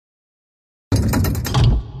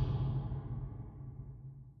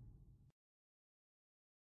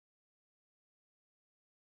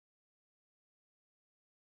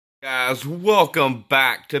Guys, welcome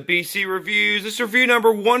back to BC Reviews. This is review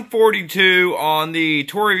number 142 on the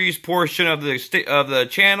toy reviews portion of the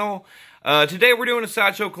channel. Today we're doing a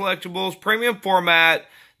Sideshow Collectibles Premium Format.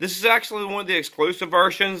 This is actually one of the exclusive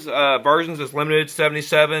versions. That's limited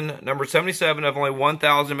 77, number 77 of only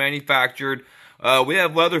 1,000 manufactured. We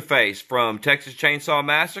have Leatherface from Texas Chainsaw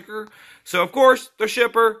Massacre. So, of course, the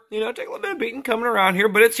shipper, take a little bit of beating coming around here,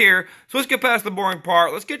 but it's here. So let's get past the boring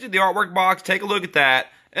part. Let's get to the artwork box, take a look at that.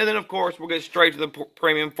 And then, of course, we'll get straight to the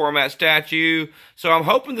premium format statue. So I'm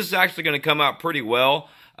hoping this is actually going to come out pretty well.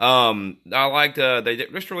 I liked, they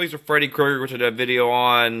just released a Freddy Krueger, which I did a video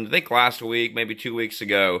on, I think last week, maybe 2 weeks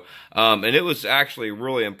ago. And it was actually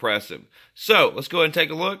really impressive. So let's go ahead and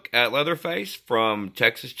take a look at Leatherface from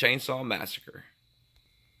Texas Chainsaw Massacre.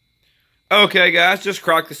 Okay, guys, just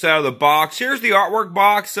cracked this out of the box. Here's the artwork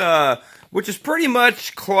box, which is pretty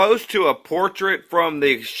much close to a portrait from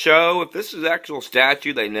the show. If this is actual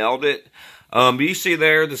statue, they nailed it. You see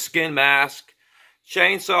there the skin mask,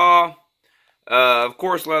 chainsaw, of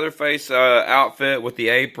course, Leatherface outfit with the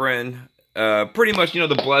apron. Pretty much,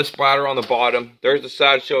 the blood splatter on the bottom. There's the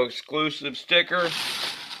Sideshow exclusive sticker.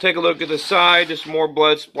 Take a look at the side, just more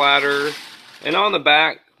blood splatter. And on the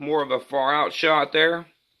back, more of a far out shot there.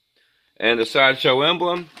 And the Sideshow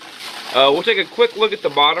emblem. We'll take a quick look at the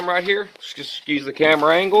bottom right here. Just excuse the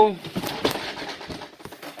camera angle.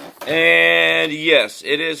 And yes,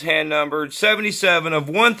 it is hand numbered 77 of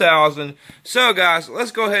 1,000. So guys,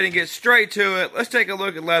 let's go ahead and get straight to it. Let's take a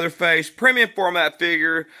look at Leatherface Premium Format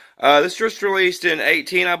Figure. This was released in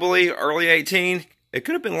 18, I believe, early 18. It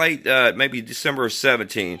could have been late, maybe December of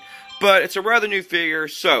 17. But it's a rather new figure,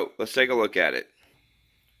 so let's take a look at it.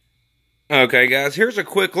 Okay, guys, here's a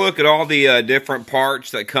quick look at all the different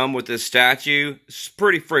parts that come with this statue. It's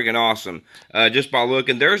pretty freaking awesome. Just by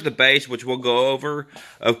looking, there's the base, which we'll go over.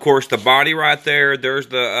 Of course, the body right there. There's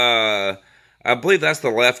the, I believe that's the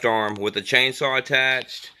left arm with the chainsaw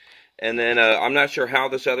attached. And then I'm not sure how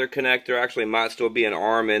this other connector actually might still be an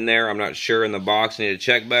arm in there. I'm not sure in the box. I need to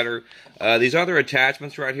check better. These other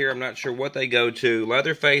attachments right here, I'm not sure what they go to.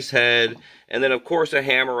 Leatherface head. And then, of course, a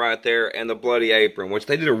hammer right there and the bloody apron, which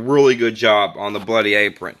they did a really good job on the bloody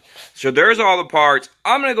apron. So there's all the parts.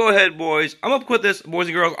 I'm going to go ahead, boys. I'm going to put this, boys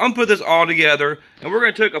and girls, I'm going to put this all together. And we're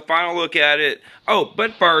going to take a final look at it. Oh,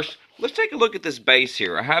 but first, let's take a look at this base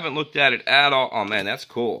here. I haven't looked at it at all. Oh, man, that's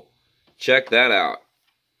cool. Check that out.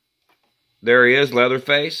 There he is,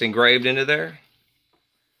 Leatherface, engraved into there.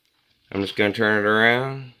 I'm just going to turn it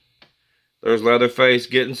around. There's Leatherface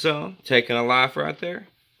getting some, taking a life right there.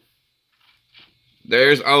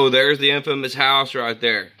 There's the infamous house right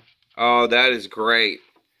there. Oh, that is great.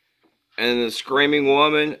 And the screaming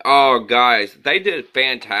woman. Oh, guys, they did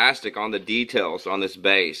fantastic on the details on this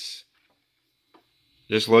base.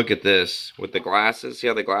 Just look at this with the glasses. See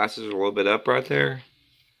how the glasses are a little bit up right there?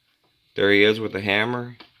 There he is with the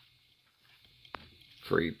hammer.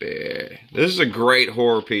 Creepy. This is a great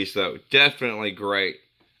horror piece, though. Definitely great.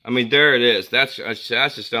 I mean, there it is. That's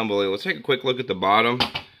just unbelievable. Let's take a quick look at the bottom.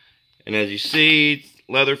 And as you see,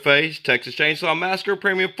 Leatherface, Texas Chainsaw Massacre,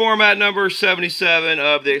 Premium Format number 77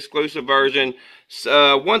 of the exclusive version,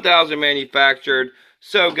 1,000 manufactured.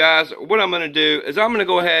 So, guys, what I'm going to do is I'm going to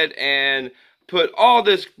go ahead and put all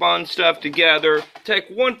this fun stuff together, take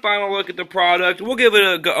one final look at the product. We'll give it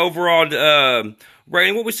an overall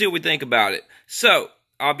rating. We'll see what we think about it. So,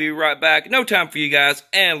 I'll be right back. No time for you guys.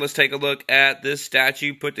 And let's take a look at this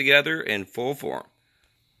statue put together in full form.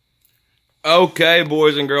 Okay,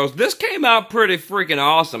 boys and girls, this came out pretty freaking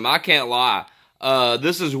awesome. I can't lie.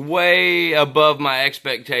 This is way above my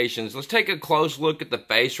expectations. Let's take a close look at the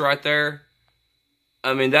face right there.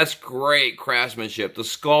 I mean, that's great craftsmanship. The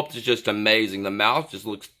sculpt is just amazing. The mouth just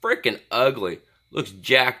looks freaking ugly. Looks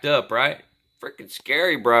jacked up, right? Freaking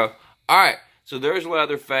scary, bro. Alright, so there's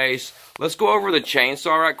Leatherface. Let's go over the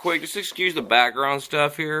chainsaw right quick. Just excuse the background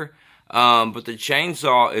stuff here. But the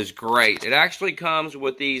chainsaw is great. It actually comes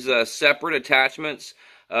with these separate attachments.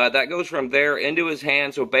 That goes from there into his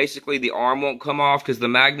hand, so basically the arm won't come off because the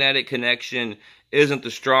magnetic connection isn't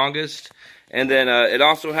the strongest. And then it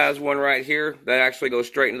also has one right here that actually goes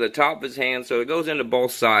straight into the top of his hand, so it goes into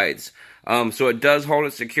both sides. So it does hold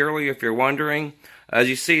it securely if you're wondering. As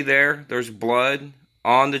you see there, there's blood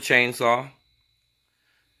on the chainsaw.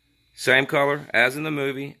 Same color as in the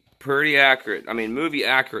movie. Pretty accurate. I mean, movie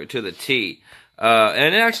accurate to the T.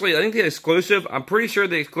 And actually, I think the exclusive, I'm pretty sure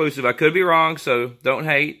the exclusive, I could be wrong, so don't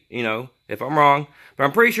hate, if I'm wrong. But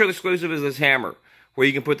I'm pretty sure the exclusive is this hammer, where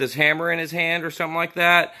you can put this hammer in his hand or something like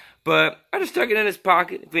that. But I just stuck it in his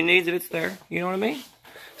pocket. If he needs it, it's there. You know what I mean?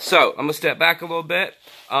 So, I'm going to step back a little bit.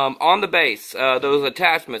 On the base, those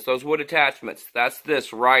attachments, those wood attachments, that's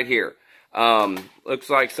this right here. Looks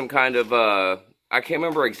like some kind of, I can't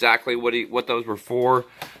remember exactly what those were for,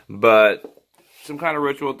 but some kind of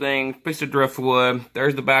ritual thing, piece of driftwood.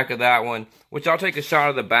 There's the back of that one, which I'll take a shot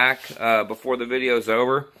of the back before the video's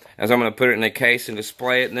over, as I'm going to put it in a case and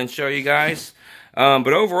display it and then show you guys.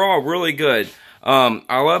 But overall, really good.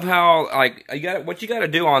 I love how, like, what you got to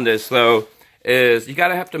do on this, though, is you got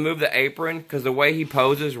to have to move the apron, because the way he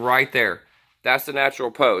poses right there, that's the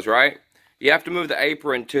natural pose, right? You have to move the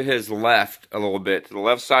apron to his left a little bit, to the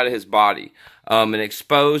left side of his body, and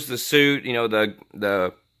expose the suit, you know,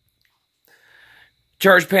 the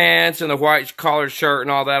church pants and the white collared shirt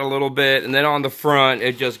and all that a little bit, and then on the front,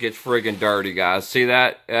 it just gets friggin' dirty, guys. See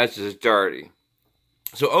that? That's just dirty.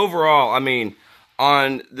 So overall, I mean,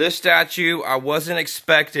 on this statue, I wasn't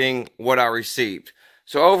expecting what I received.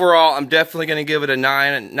 So overall, I'm definitely going to give it a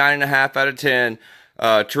 9.5 out of 10.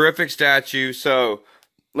 Terrific statue. So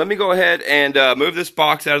let me go ahead and move this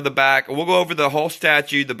box out of the back. We'll go over the whole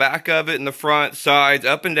statue, the back of it, and the front, sides,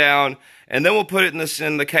 up and down. And then we'll put it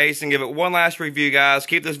in the case and give it one last review, guys.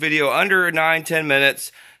 Keep this video under 9-10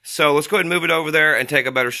 minutes. So let's go ahead and move it over there and take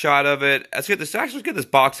a better shot of it. Let's get this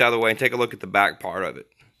box out of the way and take a look at the back part of it.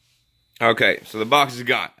 Okay, so the box is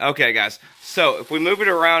gone. Okay, guys, so if we move it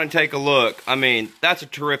around and take a look, I mean, that's a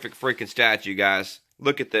terrific freaking statue, guys.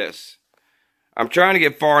 Look at this. I'm trying to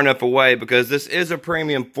get far enough away because this is a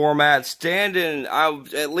premium format, standing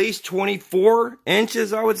at least 24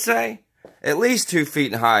 inches, I would say. At least 2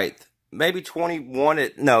 feet in height. Maybe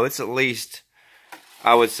 21, no, it's at least,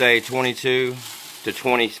 I would say, 22 to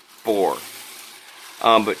 24.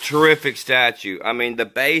 But terrific statue. I mean, the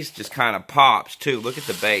base just kind of pops, too. Look at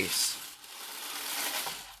the base.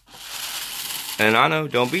 And I know,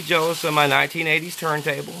 don't be jealous of my 1980s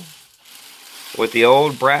turntable with the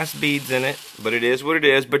old brass beads in it, but it is what it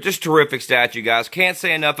is. But just terrific statue, guys. Can't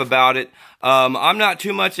say enough about it. I'm not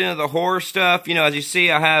too much into the horror stuff. You know, as you see,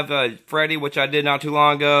 I have Freddy, which I did not too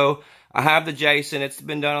long ago. I have the Jason. It's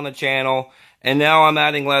been done on the channel. And now I'm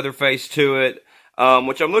adding Leatherface to it,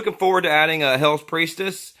 which I'm looking forward to adding a Hell's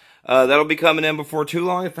Priestess. That'll be coming in before too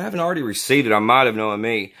long. If I haven't already received it, I might have known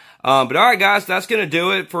me. But alright, guys, that's going to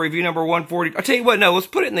do it for review number 140. I'll tell you what, no, let's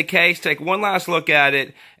put it in the case, take one last look at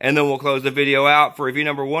it, and then we'll close the video out for review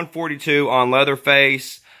number 142 on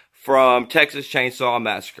Leatherface from Texas Chainsaw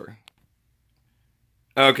Massacre.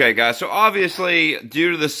 Okay, guys, so obviously,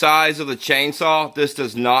 due to the size of the chainsaw, this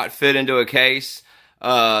does not fit into a case.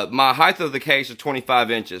 My height of the case is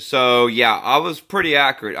 25 inches. So, yeah, I was pretty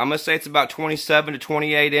accurate. I'm going to say it's about 27 to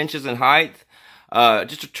 28 inches in height.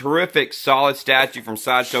 Just a terrific, solid statue from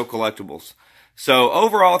Sideshow Collectibles. So,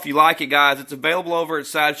 overall, if you like it, guys, it's available over at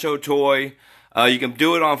Sideshow Toy. You can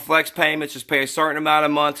do it on flex payments. Just pay a certain amount a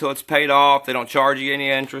month till it's paid off. They don't charge you any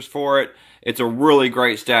interest for it. It's a really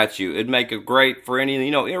great statue. It'd make it great for any, you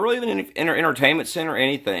know, really even an entertainment center,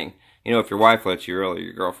 anything. You know, if your wife lets you, really,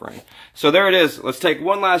 your girlfriend. So there it is. Let's take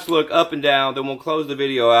one last look up and down, then we'll close the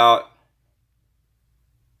video out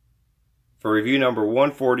for review number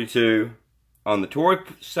 142 on the toy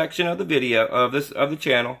section of the video of the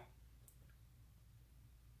channel.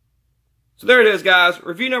 So there it is, guys.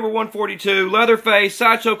 Review number 142, Leatherface,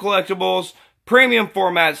 Sideshow Collectibles, premium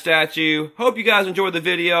format statue. Hope you guys enjoyed the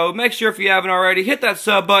video. Make sure if you haven't already, hit that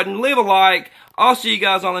sub button, leave a like. I'll see you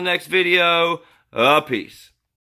guys on the next video. Peace.